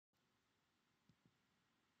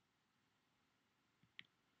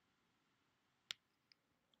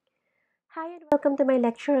Hi and welcome to my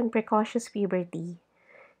lecture on precocious puberty.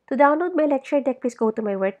 To download my lecture deck, please go to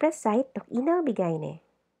my WordPress site, Tok Bigay Ne.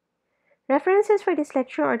 References for this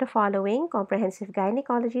lecture are the following: Comprehensive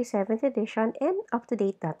Gynecology 7th edition and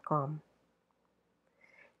UpToDate.com.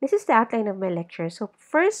 This is the outline of my lecture. So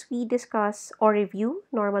first we discuss or review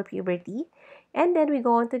normal puberty, and then we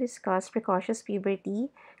go on to discuss precocious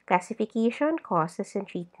puberty, classification, causes, and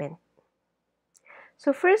treatment.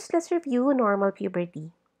 So first, let's review normal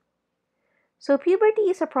puberty. So puberty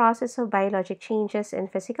is a process of biologic changes in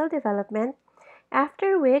physical development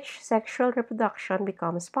after which sexual reproduction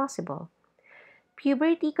becomes possible.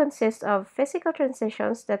 Puberty consists of physical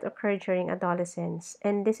transitions that occur during adolescence,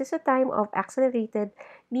 and this is a time of accelerated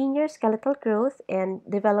linear skeletal growth and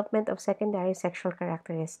development of secondary sexual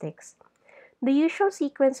characteristics. The usual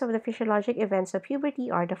sequence of the physiologic events of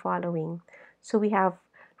puberty are the following. So we have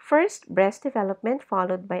first breast development,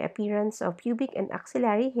 followed by appearance of pubic and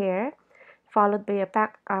axillary hair, followed by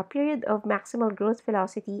a period of maximal growth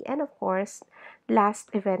velocity, and of course, last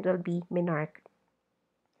event will be menarche.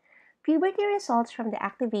 Puberty results from the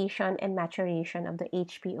activation and maturation of the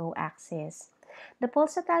HPO axis. The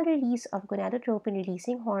pulsatile release of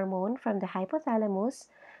gonadotropin-releasing hormone from the hypothalamus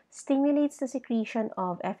stimulates the secretion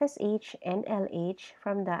of FSH and LH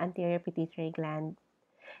from the anterior pituitary gland.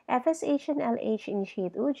 FSH and LH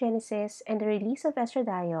initiate oogenesis and the release of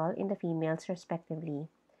estradiol in the females respectively.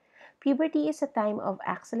 Puberty is a time of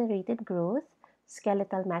accelerated growth,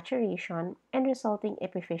 skeletal maturation, and resulting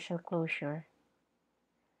epiphyseal closure.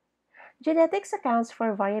 Genetics accounts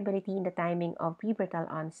for variability in the timing of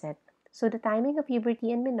pubertal onset. So the timing of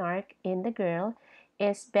puberty and menarche in the girl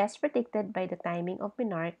is best predicted by the timing of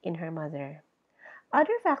menarche in her mother.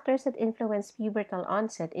 Other factors that influence pubertal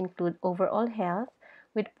onset include overall health,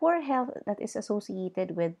 with poor health that is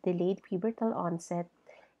associated with delayed pubertal onset,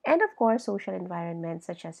 and of course social environments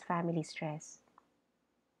such as family stress.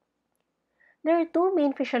 There are two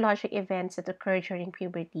main physiologic events that occur during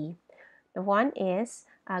puberty. The one is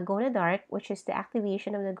gonadarche, which is the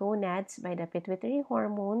activation of the gonads by the pituitary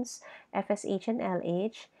hormones FSH and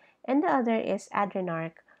LH, and the other is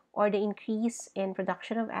adrenarche, or the increase in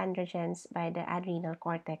production of androgens by the adrenal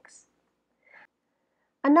cortex.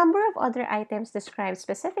 A number of other items describe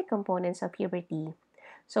specific components of puberty.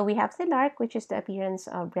 So we have thelarche, which is the appearance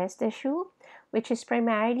of breast tissue, which is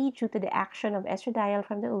primarily due to the action of estradiol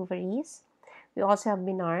from the ovaries. We also have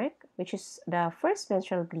menarche, which is the first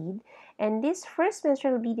menstrual bleed, and this first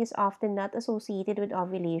menstrual bleed is often not associated with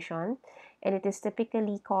ovulation, and it is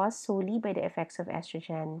typically caused solely by the effects of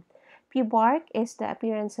estrogen. Pubarche is the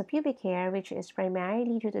appearance of pubic hair, which is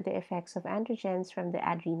primarily due to the effects of androgens from the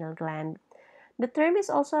adrenal gland. The term is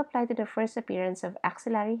also applied to the first appearance of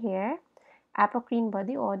axillary hair, apocrine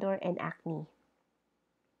body odor, and acne.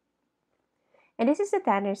 And this is the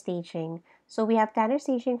Tanner staging. So we have Tanner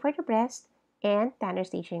staging for the breast and Tanner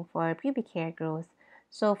staging for pubic hair growth.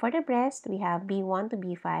 So for the breast, we have B1 to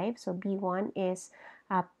B5. So B1 is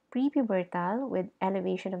prepubertal with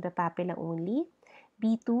elevation of the papilla only.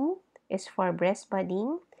 B2 is for breast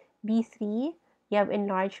budding. B3, you have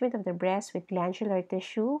enlargement of the breast with glandular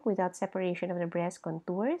tissue without separation of the breast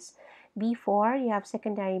contours. B4, you have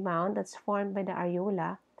secondary mound that's formed by the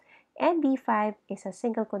areola. And B5 is a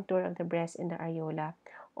single contour of the breast in the areola,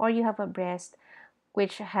 or you have a breast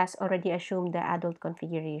which has already assumed the adult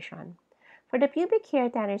configuration. For the pubic hair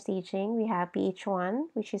Tanner staging, we have PH1,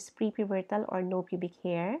 which is prepubertal or no pubic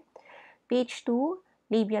hair. PH2,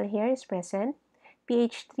 labial hair is present.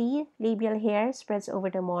 PH3, labial hair spreads over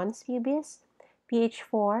the mons pubis.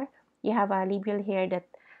 PH4, you have a labial hair that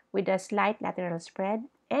with a slight lateral spread.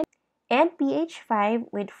 And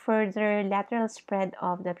PH5 with further lateral spread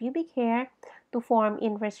of the pubic hair to form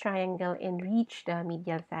inverse triangle and reach the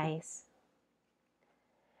medial thighs.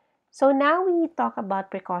 So now we talk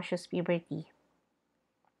about precocious puberty.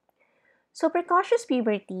 So precocious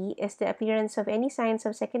puberty is the appearance of any signs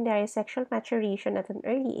of secondary sexual maturation at an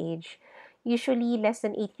early age, usually less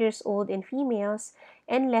than 8 years old in females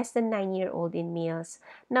and less than 9-year-old in males.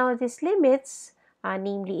 Now these limits,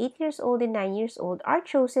 namely 8 years old and 9 years old, are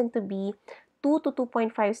chosen to be 2 to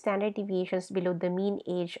 2.5 standard deviations below the mean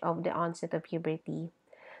age of the onset of puberty.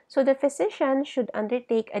 So the physician should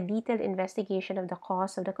undertake a detailed investigation of the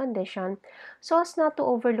cause of the condition so as not to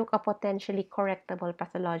overlook a potentially correctable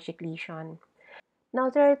pathologic lesion. Now,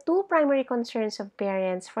 there are two primary concerns of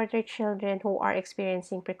parents for their children who are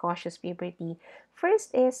experiencing precocious puberty.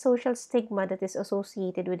 First is social stigma that is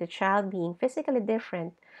associated with the child being physically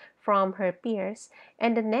different from her peers,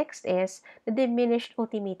 and the next is the diminished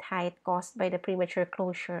ultimate height caused by the premature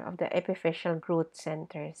closure of the epiphyseal growth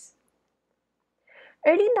centers.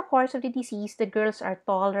 Early in the course of the disease, the girls are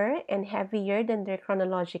taller and heavier than their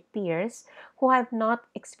chronologic peers who have not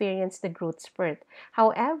experienced the growth spurt.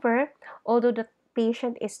 However, although the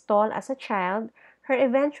patient is tall as a child, her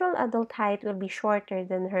eventual adult height will be shorter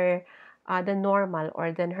than her the normal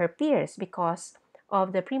or than her peers because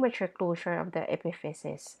of the premature closure of the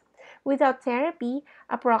epiphysis. Without therapy,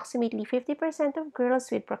 approximately 50% of girls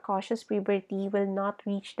with precocious puberty will not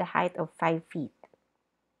reach the height of 5 feet.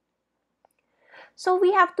 So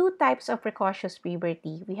we have two types of precocious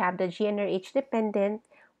puberty. We have the GnRH dependent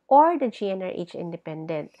or the GnRH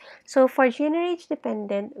independent. So for GnRH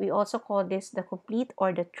dependent, we also call this the complete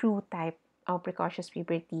or the true type of precocious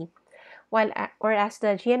puberty. Whereas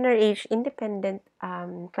the GnRH independent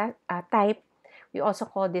type, we also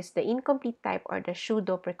call this the incomplete type or the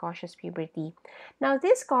pseudo precocious puberty. Now,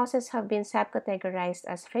 these causes have been subcategorized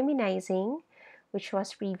as feminizing, which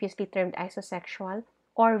was previously termed isosexual,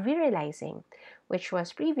 or virilizing, which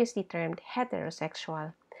was previously termed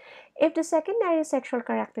heterosexual. If the secondary sexual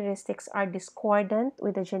characteristics are discordant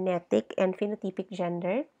with the genetic and phenotypic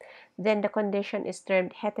gender, then the condition is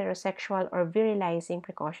termed heterosexual or virilizing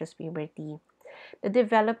precocious puberty. The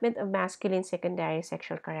development of masculine secondary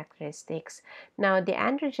sexual characteristics. Now, the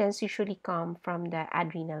androgens usually come from the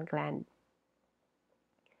adrenal gland.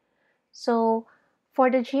 So, for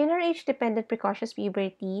the GnRH-dependent precocious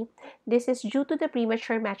puberty, this is due to the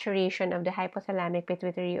premature maturation of the hypothalamic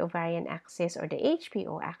pituitary ovarian axis or the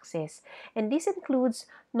HPO axis, and this includes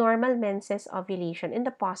normal menses ovulation and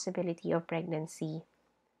the possibility of pregnancy.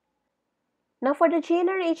 Now, for the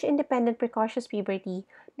GnRH-independent precocious puberty,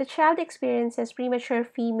 the child experiences premature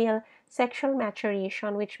female sexual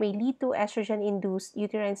maturation, which may lead to estrogen-induced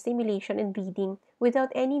uterine stimulation and bleeding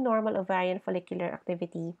without any normal ovarian follicular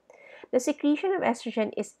activity. The secretion of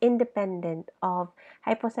estrogen is independent of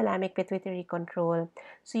hypothalamic pituitary control.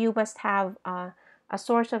 So you must have a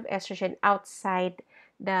source of estrogen outside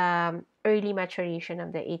the early maturation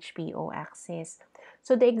of the HPO axis.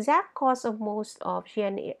 So the exact cause of most of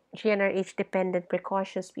GnRH-dependent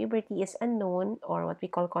precocious puberty is unknown, or what we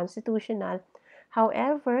call constitutional.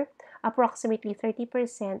 However, approximately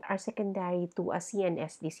 30% are secondary to a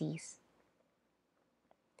CNS disease.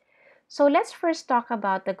 So let's first talk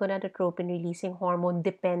about the gonadotropin-releasing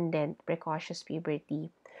hormone-dependent precocious puberty.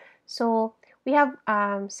 So we have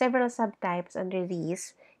several subtypes under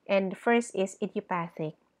these, and the first is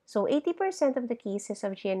idiopathic. So 80% of the cases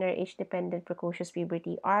of GnRH-dependent precocious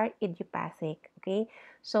puberty are idiopathic, okay?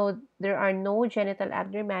 So there are no genital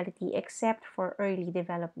abnormality except for early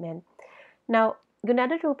development. Now,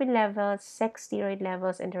 gonadotropin levels, sex steroid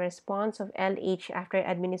levels, and the response of LH after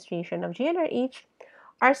administration of GnRH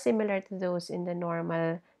are similar to those in the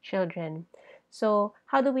normal children. So,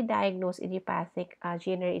 how do we diagnose idiopathic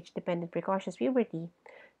GnRH-dependent precocious puberty?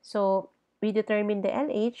 So, we determine the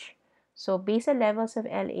LH. So, basal levels of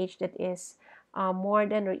LH that is more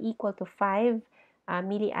than or equal to 5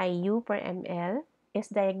 milli-IU per ml is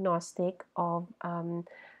diagnostic of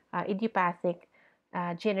idiopathic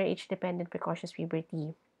GnRH-dependent precocious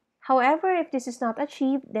puberty. However, if this is not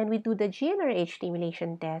achieved, then we do the GnRH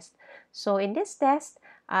stimulation test. So in this test,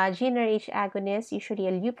 GnRH agonist, usually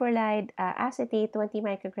a leuprolide acetate 20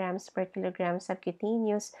 micrograms per kilogram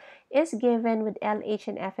subcutaneous, is given with LH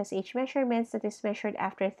and FSH measurements that is measured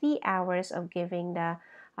after 3 hours of giving the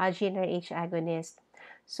GnRH agonist.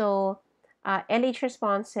 So LH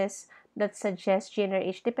responses that suggest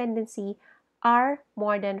GnRH dependency are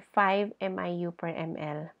more than 5 MIU per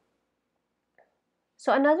ml.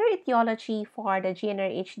 So another etiology for the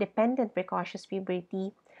GnRH-dependent precocious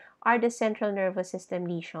puberty are the central nervous system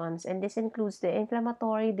lesions, and this includes the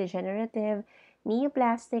inflammatory, degenerative,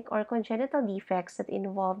 neoplastic, or congenital defects that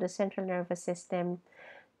involve the central nervous system.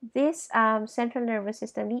 These central nervous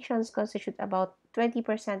system lesions constitute about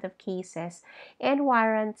 20% of cases and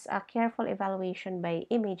warrants a careful evaluation by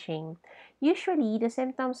imaging. Usually, the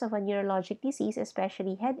symptoms of a neurologic disease,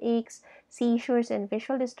 especially headaches, seizures, and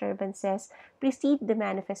visual disturbances, precede the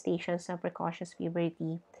manifestations of precocious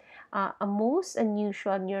puberty. A most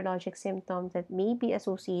unusual neurologic symptom that may be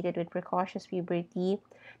associated with precocious puberty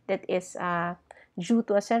that is due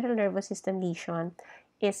to a central nervous system lesion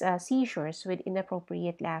is seizures with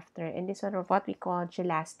inappropriate laughter, and these are what we call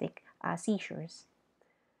gelastic seizures.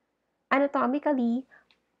 Anatomically,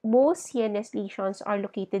 most CNS lesions are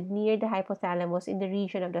located near the hypothalamus in the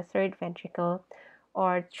region of the third ventricle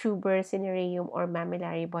or tuber cinereum or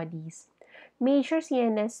mammillary bodies. Major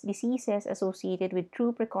CNS diseases associated with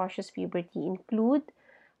true precocious puberty include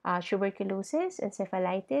tuberculosis,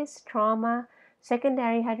 encephalitis, trauma,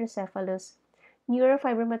 secondary hydrocephalus,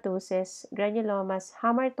 neurofibromatosis, granulomas,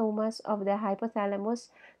 hamartomas of the hypothalamus,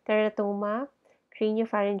 teratoma,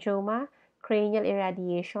 craniopharyngioma, cranial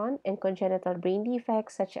irradiation, and congenital brain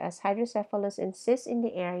defects such as hydrocephalus and cysts in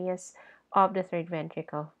the areas of the third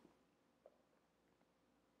ventricle.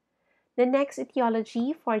 The next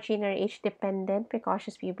etiology for GnRH-dependent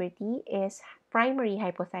precocious puberty is primary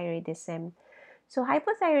hypothyroidism. So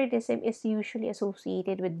hypothyroidism is usually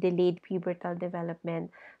associated with delayed pubertal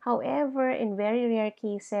development. However, in very rare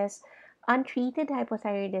cases, untreated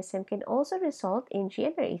hypothyroidism can also result in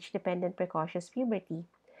GnRH-dependent precocious puberty.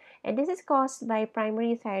 And this is caused by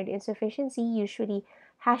primary thyroid insufficiency, usually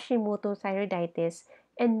Hashimoto thyroiditis,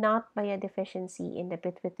 and not by a deficiency in the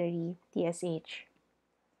pituitary TSH.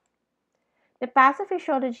 The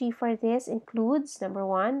pathophysiology for this includes number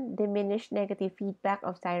one, diminished negative feedback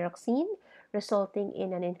of thyroxine, resulting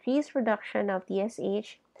in an increased production of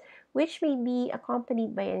TSH, which may be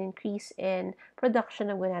accompanied by an increase in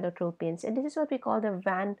production of gonadotropins. And this is what we call the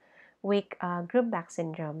Van Wyck-Grumbach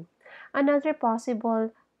syndrome. Another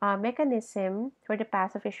possible mechanism for the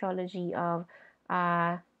pathophysiology of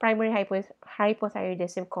primary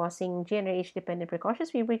hypothyroidism causing GnRH-dependent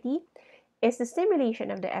precocious puberty is the stimulation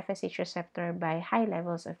of the FSH receptor by high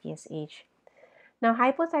levels of TSH. Now,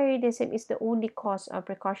 hypothyroidism is the only cause of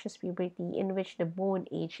precocious puberty in which the bone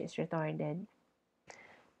age is retarded.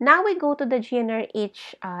 Now we go to the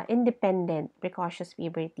GnRH independent precocious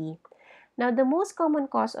puberty. Now, the most common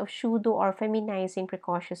cause of pseudo or feminizing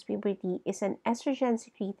precocious puberty is an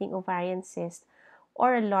estrogen-secreting ovarian cyst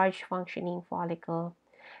or a large functioning follicle.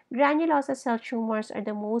 Granulosa cell tumors are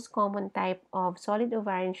the most common type of solid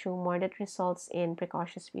ovarian tumor that results in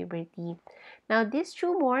precocious puberty. Now, these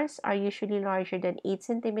tumors are usually larger than 8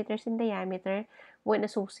 centimeters in diameter when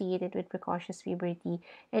associated with precocious puberty,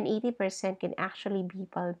 and 80% can actually be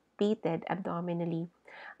palpated abdominally.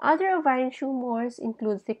 Other ovarian tumors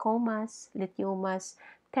include trichomas, lithomas,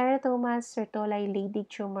 teratomas, Sertoli Leydig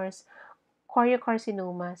tumors,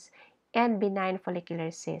 choriocarcinomas, and benign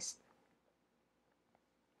follicular cysts.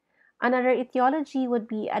 Another etiology would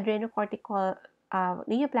be adrenocortical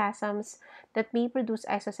neoplasms that may produce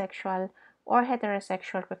isosexual or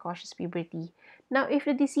heterosexual precocious puberty. Now, if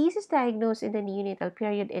the disease is diagnosed in the neonatal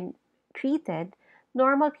period and treated,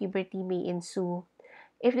 normal puberty may ensue.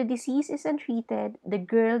 If the disease is untreated, the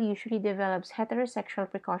girl usually develops heterosexual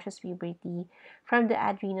precocious puberty from the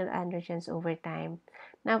adrenal androgens over time.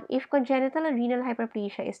 Now, if congenital adrenal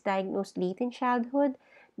hyperplasia is diagnosed late in childhood,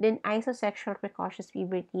 then isosexual precocious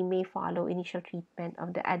puberty may follow initial treatment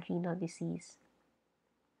of the adrenal disease.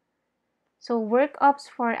 So, workups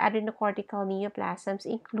for adrenocortical neoplasms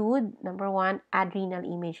include number one, adrenal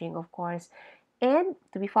imaging, of course, and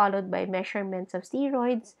to be followed by measurements of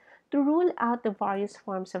steroids to rule out the various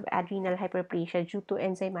forms of adrenal hyperplasia due to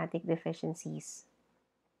enzymatic deficiencies.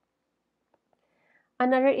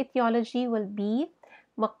 Another etiology will be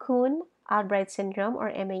McCune-Albright syndrome or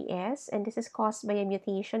MAS, and this is caused by a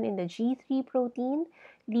mutation in the G3 protein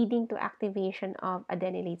leading to activation of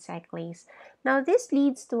adenylate cyclase. Now, this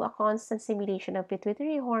leads to a constant stimulation of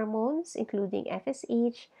pituitary hormones, including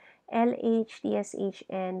FSH, LH, TSH,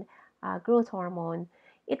 and growth hormone.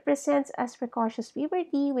 It presents as precocious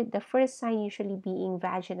puberty, with the first sign usually being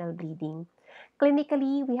vaginal bleeding.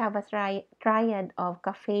 Clinically, we have a triad of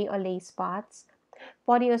cafe au lait spots,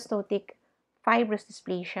 polyostotic fibrous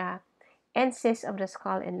dysplasia, and cysts of the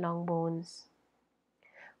skull and long bones.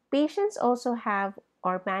 Patients also have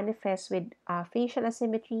or manifest with facial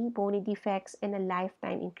asymmetry, bony defects, and a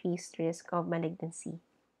lifetime increased risk of malignancy.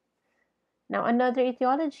 Now, another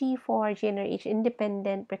etiology for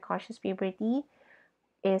GnRH-independent precocious puberty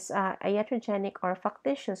is iatrogenic or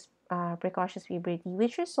factitious precocious puberty,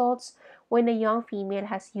 which results when a young female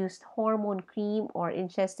has used hormone cream or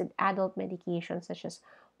ingested adult medications such as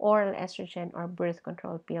oral estrogen or birth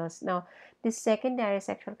control pills. Now, these secondary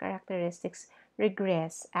sexual characteristics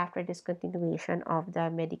regress after discontinuation of the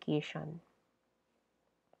medication.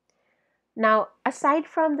 Now, aside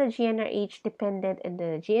from the GnRH dependent and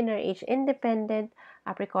the GnRH independent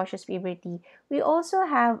precocious puberty, we also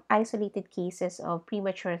have isolated cases of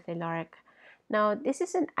premature thelaric. Now, this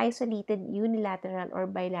is an isolated unilateral or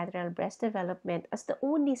bilateral breast development as the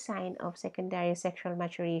only sign of secondary sexual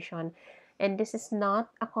maturation, and this is not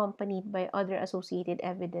accompanied by other associated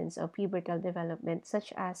evidence of pubertal development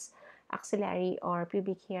such as axillary or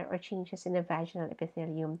pubic hair or changes in the vaginal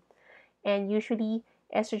epithelium. And usually,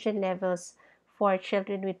 estrogen levels for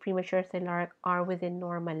children with premature thelaric are within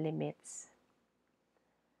normal limits.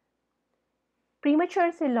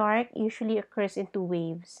 Premature thelaric usually occurs in two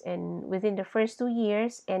waves, and within the first 2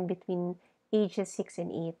 years and between ages 6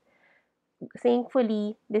 and 8.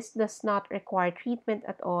 Thankfully, this does not require treatment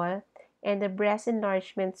at all, and the breast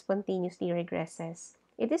enlargement spontaneously regresses.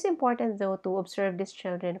 It is important, though, to observe these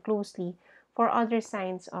children closely for other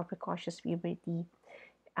signs of precocious puberty.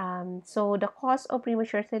 So the cause of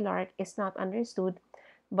premature thelarche is not understood,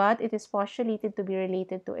 but it is postulated to be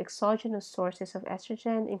related to exogenous sources of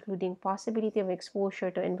estrogen, including possibility of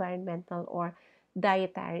exposure to environmental or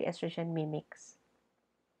dietary estrogen mimics.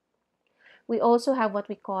 We also have what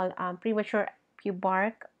we call premature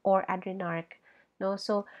pubarch or adrenarche. No,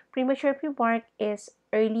 so premature pubarch is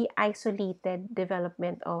early isolated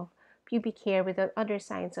development of pubic hair without other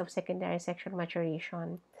signs of secondary sexual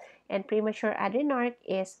maturation. And premature adrenarche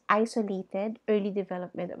is isolated early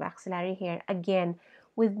development of axillary hair, again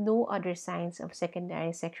with no other signs of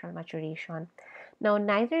secondary sexual maturation. Now,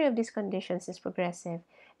 neither of these conditions is progressive,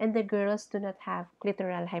 and the girls do not have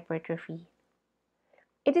clitoral hypertrophy.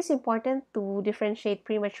 It is important to differentiate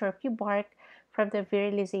premature pubarch from the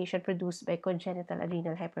virilization produced by congenital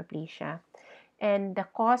adrenal hyperplasia. And the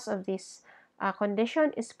cause of this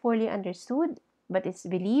condition is poorly understood, but it's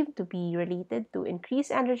believed to be related to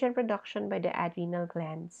increased androgen production by the adrenal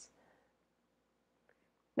glands.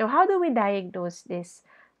 Now, how do we diagnose this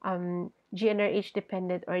GnRH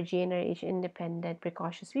dependent or GnRH independent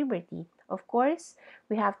precocious puberty? Of course,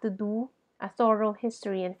 we have to do a thorough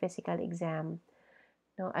history and physical exam.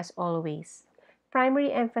 No, as always.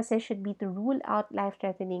 Primary emphasis should be to rule out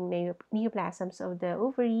life-threatening neoplasms of the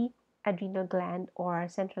ovary, adrenal gland, or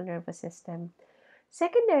central nervous system.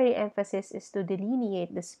 Secondary emphasis is to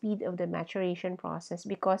delineate the speed of the maturation process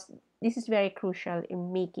because this is very crucial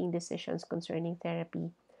in making decisions concerning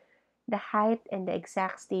therapy. The height and the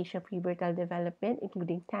exact stage of pubertal development,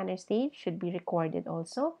 including Tanner stage, should be recorded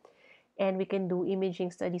also. And we can do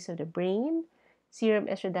imaging studies of the brain, serum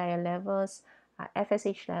estradiol levels,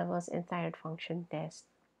 FSH levels, and thyroid function test.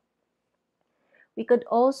 We could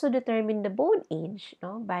also determine the bone age,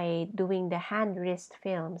 no, by doing the hand-wrist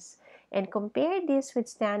films and compare this with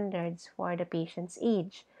standards for the patient's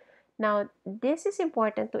age. Now, this is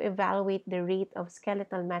important to evaluate the rate of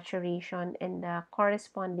skeletal maturation and the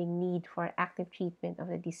corresponding need for active treatment of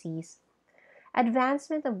the disease.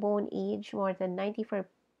 Advancement of bone age more than 95%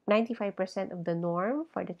 of the norm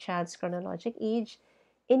for the child's chronologic age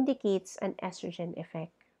indicates an estrogen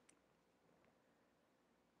effect.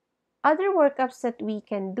 Other workups that we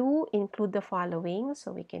can do include the following.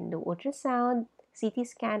 So we can do ultrasound, CT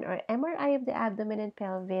scan, or MRI of the abdomen and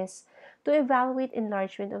pelvis to evaluate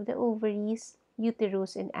enlargement of the ovaries,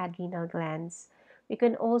 uterus, and adrenal glands. We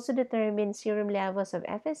can also determine serum levels of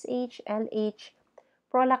FSH, LH,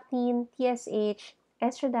 prolactin, TSH,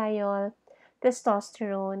 estradiol,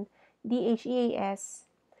 testosterone, DHEAS,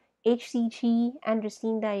 HCG,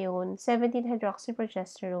 androstenedione,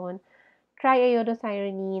 17-hydroxyprogesterone,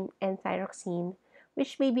 triiodothyronine, and thyroxine,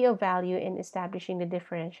 which may be of value in establishing the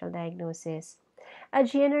differential diagnosis. A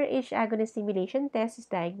GnRH agonist stimulation test is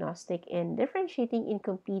diagnostic in differentiating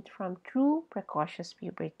incomplete from true precocious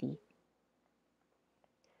puberty.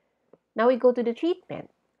 Now we go to the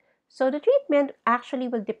treatment. So the treatment actually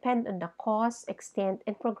will depend on the cause, extent,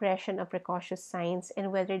 and progression of precocious signs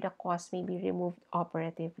and whether the cause may be removed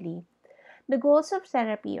operatively. The goals of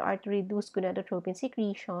therapy are to reduce gonadotropin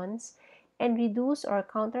secretions and reduce or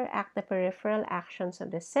counteract the peripheral actions of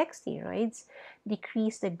the sex steroids,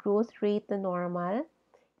 decrease the growth rate to normal,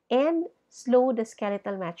 and slow the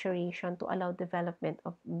skeletal maturation to allow development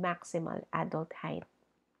of maximal adult height.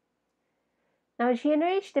 Now,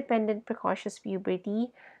 GnRH-dependent precocious puberty,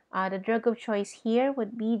 the drug of choice here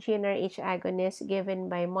would be GnRH agonists given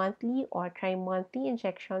by monthly or tri-monthly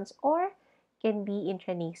injections or can be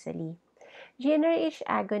intranasally. GnRH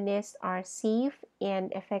agonists are safe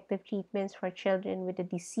and effective treatments for children with a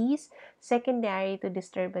disease secondary to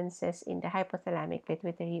disturbances in the hypothalamic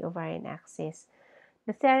pituitary ovarian axis.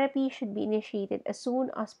 The therapy should be initiated as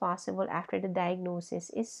soon as possible after the diagnosis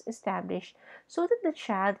is established so that the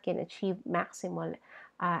child can achieve maximal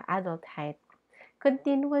adult height.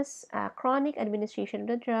 Continuous chronic administration of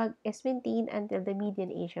the drug is maintained until the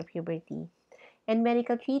median age of puberty. And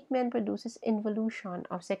medical treatment produces involution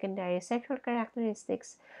of secondary sexual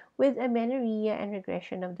characteristics with amenorrhea and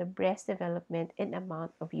regression of the breast development and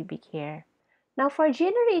amount of pubic hair. Now, for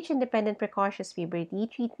GnRH-independent precocious puberty,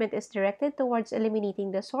 treatment is directed towards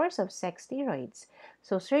eliminating the source of sex steroids.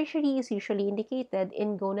 So, surgery is usually indicated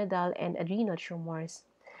in gonadal and adrenal tumors.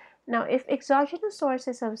 Now, if exogenous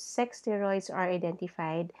sources of sex steroids are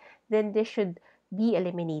identified, then this should be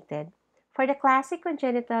eliminated. For the classic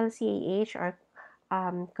congenital CAH or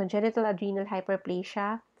congenital adrenal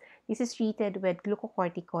hyperplasia, this is treated with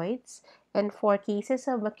glucocorticoids. And for cases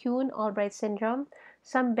of McCune-Albright syndrome,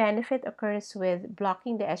 some benefit occurs with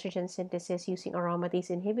blocking the estrogen synthesis using aromatase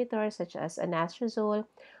inhibitors such as anastrozole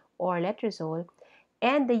or letrozole.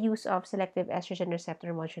 and the use of selective estrogen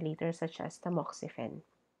receptor modulators such as tamoxifen.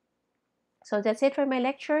 So that's it for my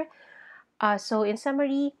lecture. So in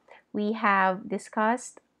summary, we have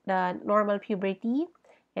discussed the normal puberty,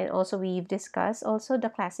 and also we've discussed also the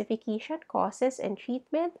classification, causes, and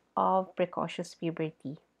treatment of precocious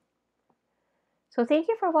puberty. So thank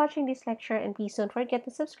you for watching this lecture, and please don't forget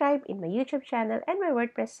to subscribe in my YouTube channel and my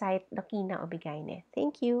WordPress site, Dokina Obigaine.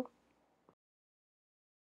 Thank you.